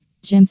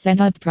Gym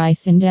setup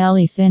price in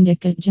Delhi.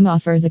 Syndicate Gym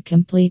offers a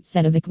complete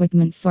set of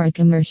equipment for a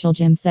commercial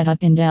gym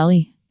setup in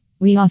Delhi.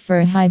 We offer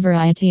a high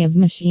variety of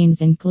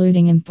machines,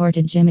 including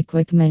imported gym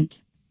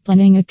equipment.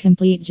 Planning a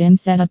complete gym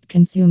setup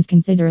consumes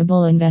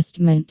considerable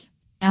investment.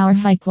 Our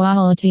high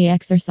quality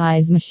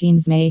exercise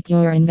machines make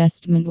your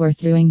investment worth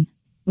doing.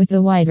 With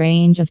a wide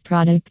range of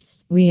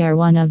products, we are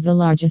one of the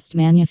largest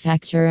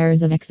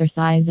manufacturers of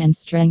exercise and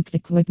strength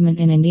equipment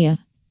in India.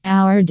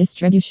 Our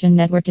distribution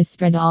network is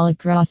spread all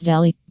across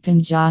Delhi,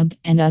 Punjab,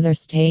 and other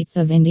states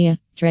of India.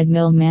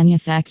 Treadmill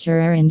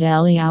manufacturer in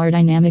Delhi. Our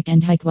dynamic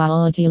and high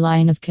quality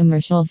line of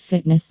commercial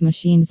fitness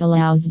machines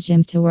allows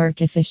gyms to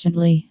work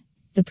efficiently.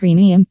 The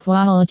premium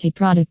quality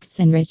products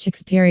and rich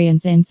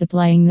experience in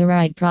supplying the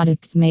right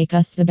products make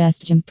us the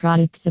best gym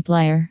product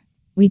supplier.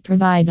 We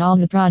provide all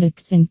the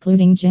products,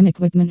 including gym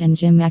equipment and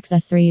gym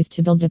accessories,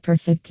 to build a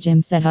perfect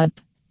gym setup.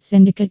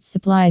 Syndicate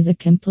supplies a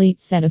complete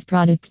set of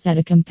products at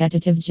a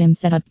competitive gym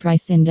setup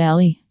price in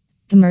Delhi.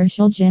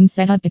 Commercial gym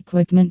setup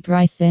equipment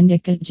price.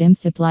 Syndicate Gym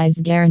supplies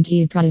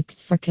guaranteed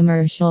products for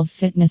commercial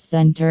fitness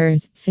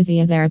centers,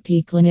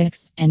 physiotherapy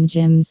clinics, and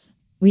gyms.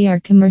 We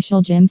are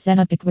commercial gym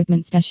setup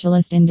equipment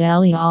specialist in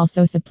Delhi,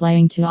 also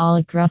supplying to all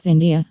across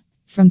India.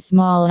 From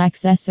small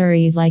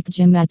accessories like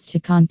gym mats to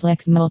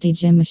complex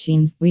multi-gym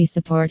machines, we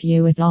support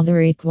you with all the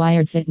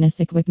required fitness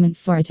equipment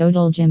for a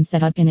total gym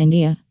setup in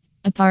India.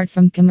 Apart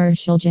from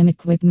commercial gym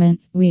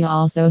equipment, we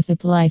also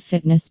supply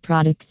fitness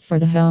products for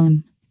the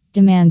home.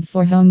 Demand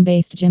for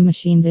home-based gym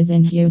machines is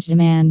in huge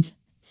demand.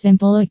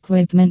 Simple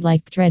equipment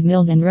like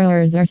treadmills and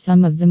rowers are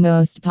some of the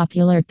most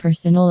popular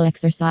personal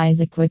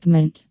exercise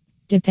equipment.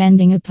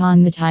 Depending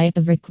upon the type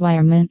of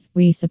requirement,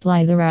 we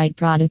supply the right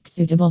product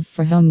suitable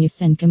for home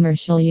use and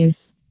commercial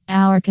use.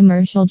 Our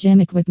commercial gym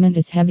equipment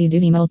is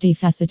heavy-duty,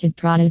 multifaceted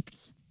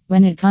products.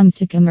 When it comes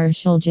to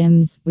commercial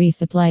gyms, we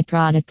supply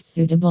products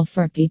suitable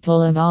for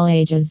people of all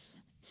ages.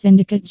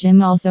 Syndicate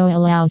Gym also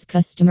allows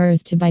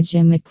customers to buy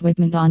gym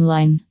equipment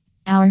online.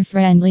 Our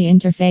friendly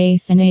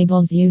interface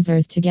enables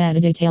users to get a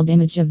detailed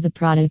image of the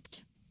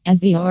product. As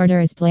the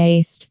order is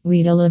placed,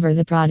 we deliver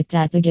the product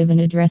at the given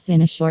address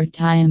in a short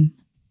time.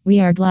 We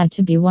are glad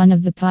to be one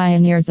of the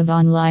pioneers of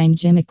online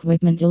gym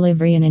equipment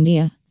delivery in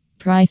India.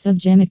 Price of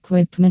gym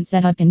equipment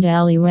setup in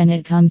Delhi. When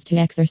it comes to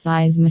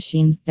exercise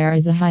machines, there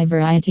is a high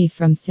variety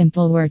from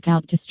simple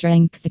workout to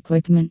strength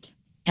equipment.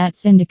 At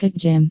Syndicate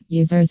Gym,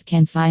 users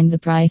can find the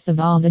price of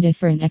all the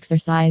different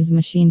exercise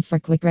machines for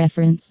quick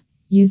reference.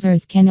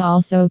 Users can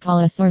also call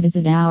us or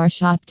visit our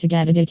shop to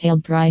get a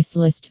detailed price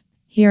list.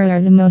 Here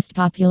are the most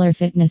popular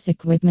fitness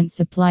equipment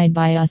supplied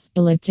by us: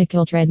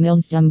 elliptical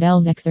treadmills,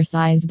 dumbbells,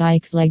 exercise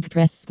bikes, leg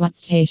press, squat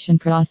station,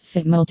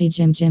 CrossFit,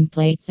 multi-gym, gym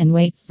plates and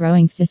weights,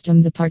 rowing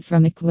systems. Apart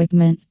from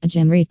equipment, a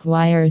gym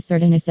requires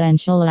certain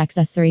essential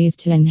accessories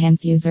to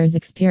enhance users'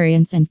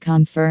 experience and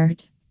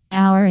comfort.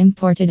 Our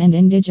imported and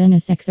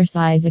indigenous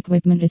exercise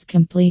equipment is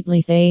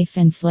completely safe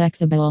and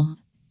flexible.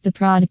 The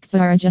products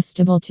are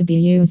adjustable to be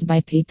used by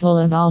people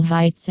of all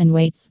heights and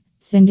weights.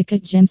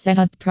 Syndicate Gym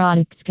setup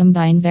products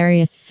combine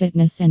various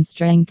fitness and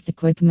strength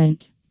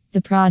equipment.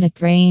 The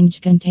product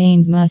range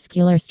contains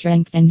muscular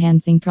strength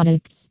enhancing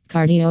products,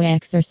 cardio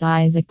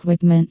exercise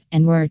equipment,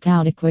 and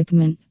workout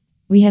equipment.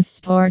 We have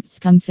sports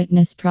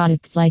fitness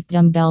products like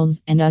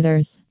dumbbells and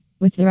others.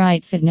 With the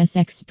right fitness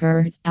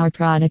expert, our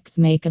products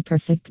make a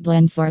perfect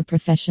blend for a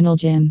professional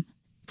gym.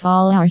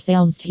 Call our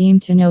sales team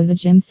to know the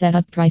gym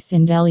setup price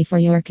in Delhi for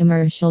your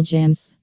commercial gyms.